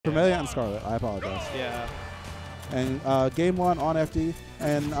Promaelia and Scarlet. I apologize. Yeah. And game 1 on FD.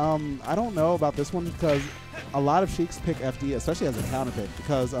 And I don't know about this one because a lot of Sheiks pick FD, especially as a counter pick,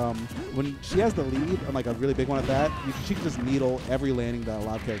 because when she has the lead, and like a really big one at that, she can just needle every landing that a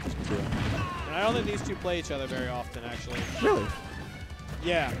lot of characters can do. And I don't think these two play each other very often, actually. Really?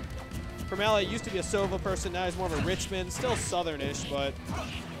 Yeah. Promaelia used to be a Sova person, now he's more of a Richmond, still southernish, but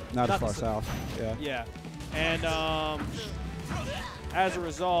not as far south. Yeah. Yeah. And as a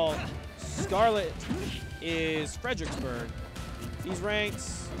result, Scarlet is Fredericksburg. He's ranked,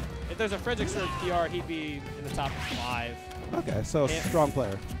 if there's a Fredericksburg PR, he'd be in the top 5. Okay, so strong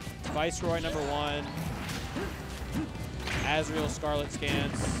player. Viceroy #1. Azrael Scarlet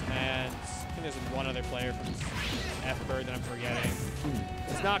scans, and I think there's one other player from F-Bird that I'm forgetting.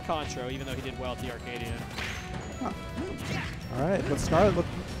 It's not Contro, even though he did well at the Arcadian. Huh. All right, but Scarlet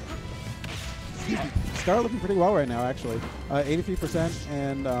looking pretty well right now, actually. 83%,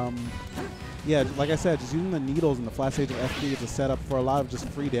 and yeah, like I said, just using the needles and the flat stage of FD to set up for a lot of just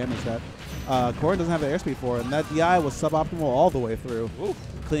free damage that Corrin doesn't have the airspeed for, and that DI was suboptimal all the way through,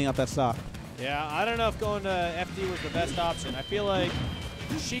 cleaning up that stock. Yeah, I don't know if going to FD was the best option. I feel like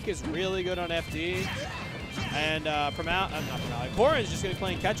Sheik is really good on FD, and Corrin's just going to be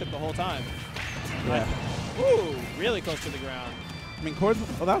playing catch-up the whole time. Yeah. Ooh, really close to the ground. I mean, Corrin's,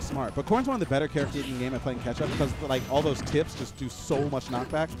 well, that was smart, but Corrin's one of the better characters in the game at playing catch-up because, like, all those tips just do so much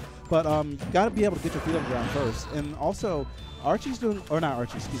knockback. But got to be able to get your feet on the ground first. And also, Archie's doing, or not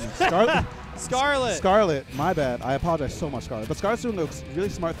Archie, excuse me, Scarlet. Scarlet, my bad. I apologize so much, Scarlet. But Scarlet's doing a really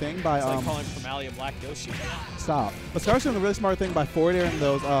smart thing by... It's like calling Promaelia Black Yoshi. Stop. But Scarlet's doing a really smart thing by forward airing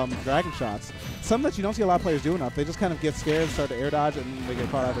those dragon shots. Something that you don't see a lot of players do enough. They just kind of get scared and start to air dodge, and they get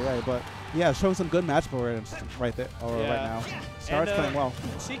caught out of the way. But yeah, showing some good match awareness right there, or right now. Scarlet's playing well.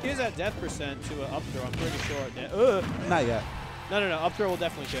 Sheik is at death percent to an up throw, I'm pretty sure. Not yet. No, up throw will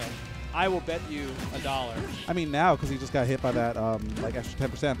definitely kill. I will bet you $1. I mean now, because he just got hit by that like extra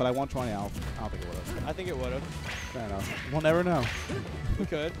 10%, but I won 20. I don't think it would have. I think it would have. Fair enough. We'll never know. We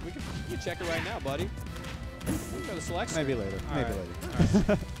could check it right now, buddy. We go to selection. Maybe later. Maybe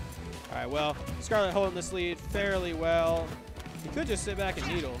later. All right, well, Scarlet holding this lead fairly well. He could just sit back and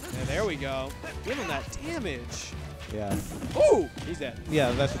needle. And there we go. Give him that damage. Yeah. Ooh, he's dead.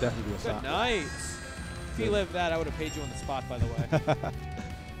 Yeah, that should definitely be a stop. Good night. If he lived that, I would have paid you on the spot, by the way.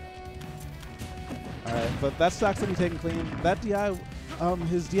 All right, but that stock's going to be taken clean. That DI,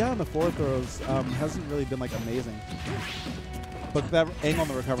 his DI on the forward throws hasn't really been, like, amazing. But that angle on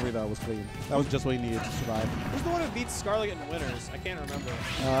the recovery, though, was clean. That was just what he needed to survive. Who's the one who beats Scarlet in winners? I can't remember.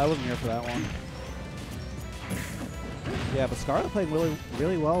 I wasn't here for that one. Yeah, but Scarlet playing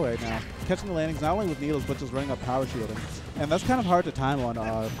really well right now. Catching the landings not only with needles, but just running up power shielding. And that's kind of hard to time on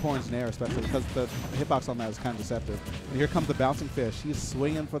Corrin's Nair, especially because the hitbox on that is kind of deceptive. And here comes the bouncing fish. He's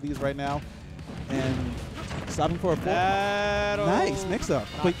swinging for these right now. And stopping for a full. Nice mix-up.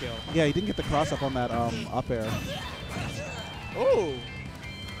 Yeah, he didn't get the cross-up on that up air. Oh!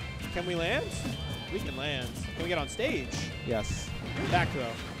 Can we land? We can land. Can we get on stage? Yes. Back throw.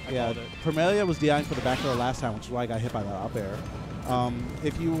 I called it. Promaelia was DIing for the back throw last time, which is why I got hit by that up air.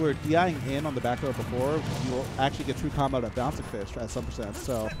 If you were DIing in on the back throw before, you will actually get true combo at bouncing fish at some percent.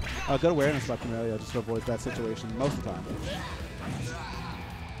 So good awareness by Promaelia just to avoid that situation most of the time.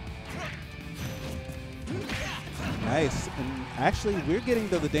 Nice. And actually, we're getting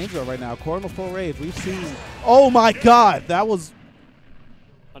to the danger zone right now. Corrin with full rage. We've seen... Oh, my God. That was...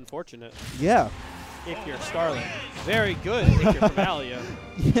 unfortunate. Yeah. If you're Scarlet. Very good if you're Promaelia.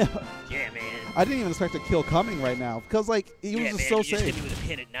 Yeah. Yeah, man. I didn't even expect a kill coming right now because, like, he was just so safe. You just hit me with a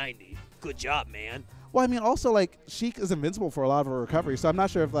pin at 90. Good job, man. Well, I mean, also, like, Sheik is invincible for a lot of her recovery, so I'm not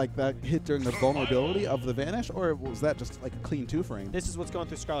sure if, like, that hit during the vulnerability of the Vanish, or was that just, like, a clean two-frame? This is what's going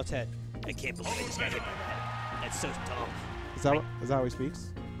through Scarlet's head. I can't believe I just got hit by that. That's so dumb. Is that how he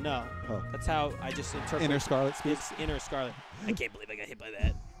speaks? No. Oh. That's how I just interpret. Inner Scarlet speaks? It's inner Scarlet. I can't believe I got hit by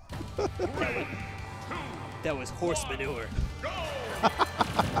that. That was horse manure.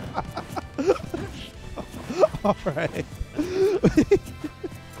 All right.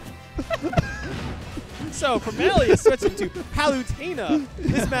 So, Promaelia switching to Palutena.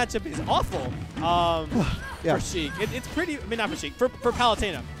 This matchup is awful for Sheik. It's pretty, I mean, not for Sheik, for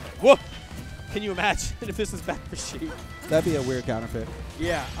Palutena. Whoa! Can you imagine if this was bad for Sheik? That'd be a weird counterfeit.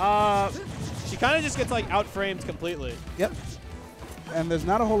 Yeah. She kind of just gets, like, out-framed completely. Yep. And there's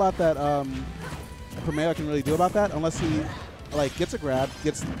not a whole lot that Promaelia can really do about that unless he, like, gets a grab,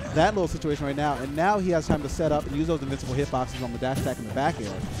 gets that little situation right now, and now he has time to set up and use those invincible hitboxes on the dash attack in the back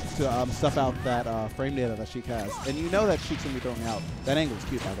air to stuff out that frame data that Sheik has. And you know that Sheik's going to be throwing out. That angle is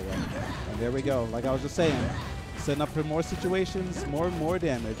cute, by the way. And there we go. Like I was just saying, Setting up for more situations, more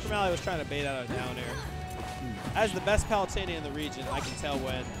damage. Promaelia was trying to bait out a down air. As the best Palutena in the region, I can tell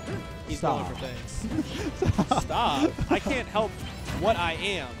when he's going for things. Stop. I can't help what I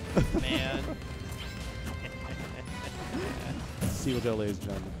am, man. See what go, ladies and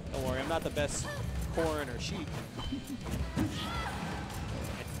gentlemen. Don't worry, I'm not the best Corrin or Sheik.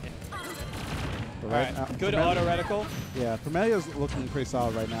 Alright, good auto reticle. Yeah, Promelia's looking pretty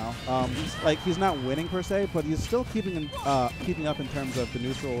solid right now. Like, he's not winning per se, but he's still keeping up in terms of the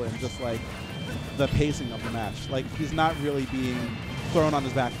neutral and just like the pacing of the match. Like, he's not really being thrown on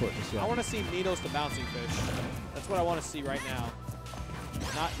his back foot just yet. I want to see Needles to bouncing fish. That's what I want to see right now.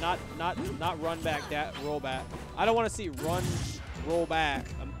 Not run back, roll back. I don't want to see run, roll back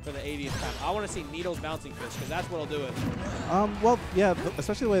for the 80th time. I want to see Needles bouncing fish because that's what'll do it. Well, yeah,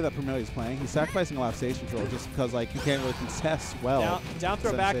 especially the way that Promelia's playing. He's sacrificing a lot of stage control just because like he can't really contest well. Down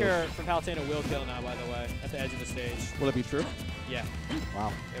throw back air from Palutena will kill now, by the way, at the edge of the stage. Will it be true? Yeah.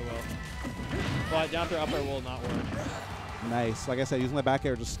 Wow. It will. But down throw up air will not work. Nice. Like I said, using the back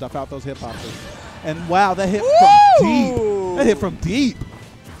air, just stuff out those hip hoppers. And wow, that hit from deep. That hit from deep.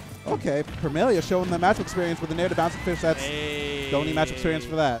 Okay, Promaelia showing the match experience with the nair to bouncing fish. That's don't need match experience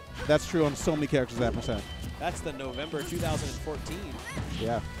for that. That's true on so many characters at that percent. That's the November 2014.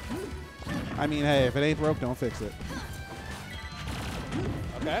 Yeah. I mean, hey, if it ain't broke, don't fix it.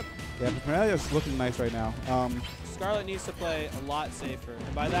 Okay. Yeah, but Promelia's looking nice right now. Scarlet needs to play a lot safer.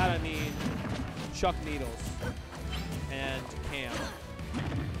 And by that, I mean chuck Needles and Cam.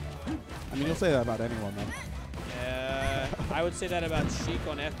 I mean, you'll say that about anyone, man. I would say that about Sheik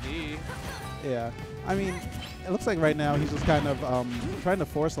on FD. Yeah. I mean, it looks like right now he's just kind of trying to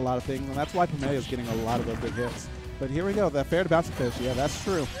force a lot of things, and that's why Promelia's getting a lot of those big hits. But here we go. That fair to bouncing fish. Yeah, that's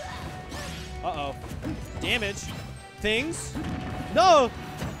true. Uh-oh. Damage. Things. No!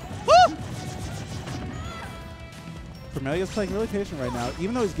 Woo! Promelia's playing really patient right now.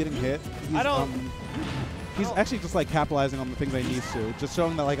 Even though he's getting hit, he's actually just like capitalizing on the things that he needs to. Just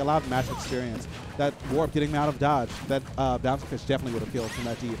showing that like a lot of match experience. That warp getting him out of dodge. That bouncing fish definitely would have killed from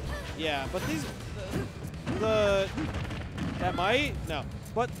that deep. Yeah, but these that might no.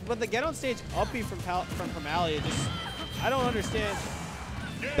 But the get on stage uppy from Promaelia just I don't understand.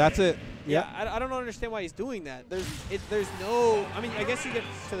 That's it. Yeah, I don't understand why he's doing that. There's no. I mean, I guess you get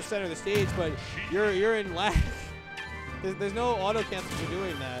to the center of the stage, but you're in lag. There's no auto cancel for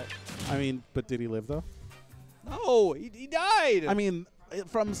doing that. I mean, but did he live though? No, he died. I mean,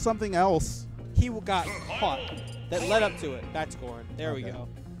 from something else. He got caught. That led up to it. That's Corrin. There we go.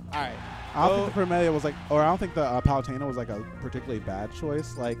 All right. I don't think the Promaelia was like, or I don't think the Palutena was like a particularly bad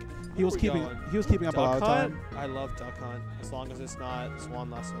choice. Like he was keeping up a lot of time. I love Duck Hunt as long as it's not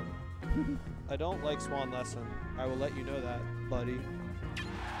Swan Lesson. I don't like Swan Lesson. I will let you know that, buddy.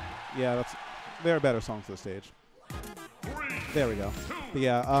 Yeah, there are better songs to the stage. There we go. But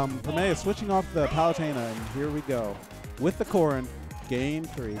yeah, Promaelia switching off the Palutena, and here we go with the Corrin, game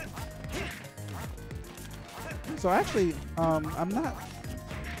 3. So actually,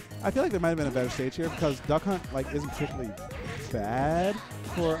 I feel like there might have been a better stage here because Duck Hunt like isn't particularly bad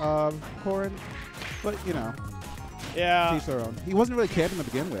for Corrin, but you know, yeah, each their own. He wasn't really camping to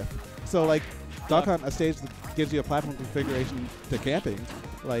begin with, so like Duck Hunt, a stage that gives you a platform configuration to camping,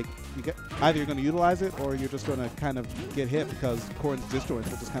 like you get either you're going to utilize it or you're just going to kind of get hit because Corrin's disjoints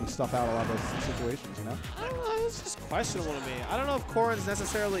will just kind of stuff out a lot of those situations, you know. I don't know. It's just questionable to me. I don't know if Corrin's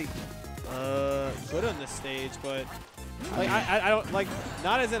necessarily good on this stage, but like I don't like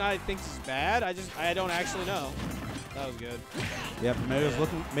not as in I think he's bad. I don't actually know. That was good. Yeah,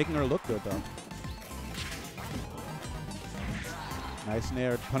 Promaelia's making her look good though. Nice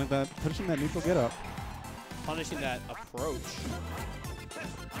nair, punishing that neutral get up. Punishing that approach.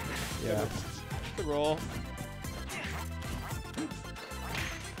 Yeah. Good roll.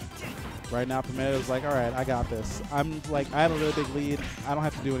 Right now, Promaelia's like, all right, I got this. I'm like, I have a really big lead. I don't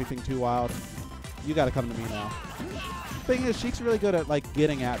have to do anything too wild. You got to come to me now. Thing is, Sheik's really good at like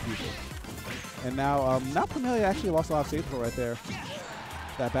getting at people. And now Promaelia actually lost a lot of stage control right there.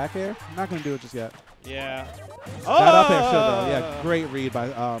 That back air, I'm not going to do it just yet. Yeah. That up air should though. Yeah, great read by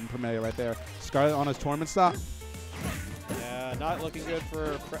Promaelia right there. Scarlet on his tournament stop. Yeah, not looking good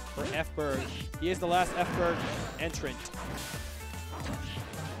for F-Berg. He is the last F-Berg entrant.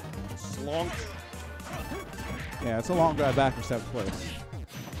 Long. Yeah, it's a long drive back for 7th place.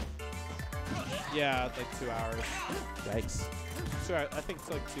 Yeah, it's like 2 hours. Yikes. Sorry, I think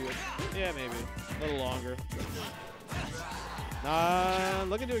it's like 2. Yeah, maybe. A little longer.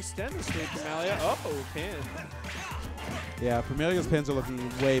 Looking to extend this week, Promaelia. Oh, pin. Yeah, Promaelia's pins are looking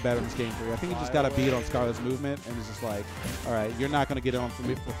way better in this game 3. I think he just got a beat on Scarlet's movement, and he's just like, all right, you're not going to get on for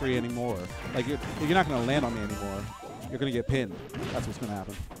me for free anymore. Like, you're not going to land on me anymore. You're going to get pinned. That's what's going to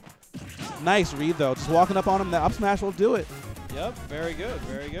happen. Nice read, though. Just walking up on him. The up smash will do it. Yep, very good,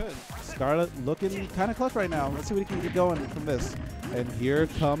 very good. Scarlet looking kind of clutch right now. Let's see what he can get going from this. And here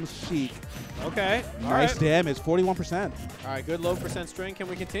comes Sheik. Okay. Nice damage, 41%. All right, good low percent string. Can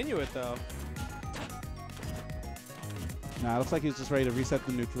we continue it, though? Nah, looks like he's just ready to reset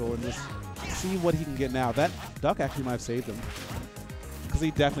the neutral and just see what he can get now. That duck actually might have saved him, because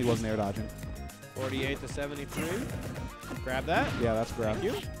he definitely wasn't air dodging. 48 to 73. Grab that. Yeah, that's grab. Thank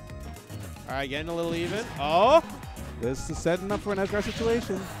you. All right, getting a little even. Oh! This is setting up for an edge guard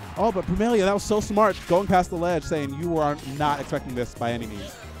situation. Oh, but Promaelia, that was so smart, going past the ledge, saying you are not expecting this by any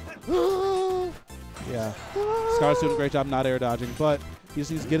means. Yeah. Scarlet's doing a great job not air dodging, but he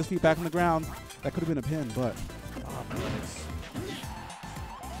just needs to get his feet back on the ground. That could have been a pin, but... Nice.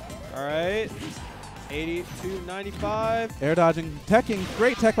 All right. 82-95. Air dodging, teching,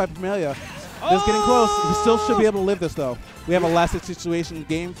 great tech by Promaelia. This is getting close. He still should be able to live this, though. We have a last hit situation in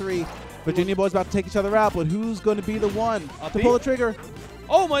game 3. Virginia boys about to take each other out, but who's going to be the one to pull the trigger?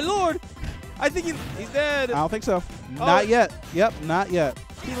 Oh, my lord. I think he's dead. I don't think so. Not yet. Yep, not yet.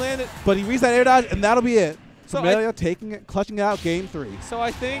 He landed. But he reads that air dodge, and that'll be it. So Promaelia taking it, clutching it out game 3. So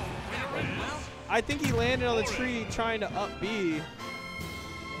I think he landed on the tree trying to up B.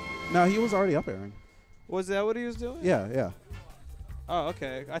 No, he was already up airing. Was that what he was doing? Yeah, yeah. Oh,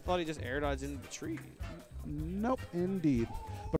 okay. I thought he just air dodged into the tree. Nope, indeed.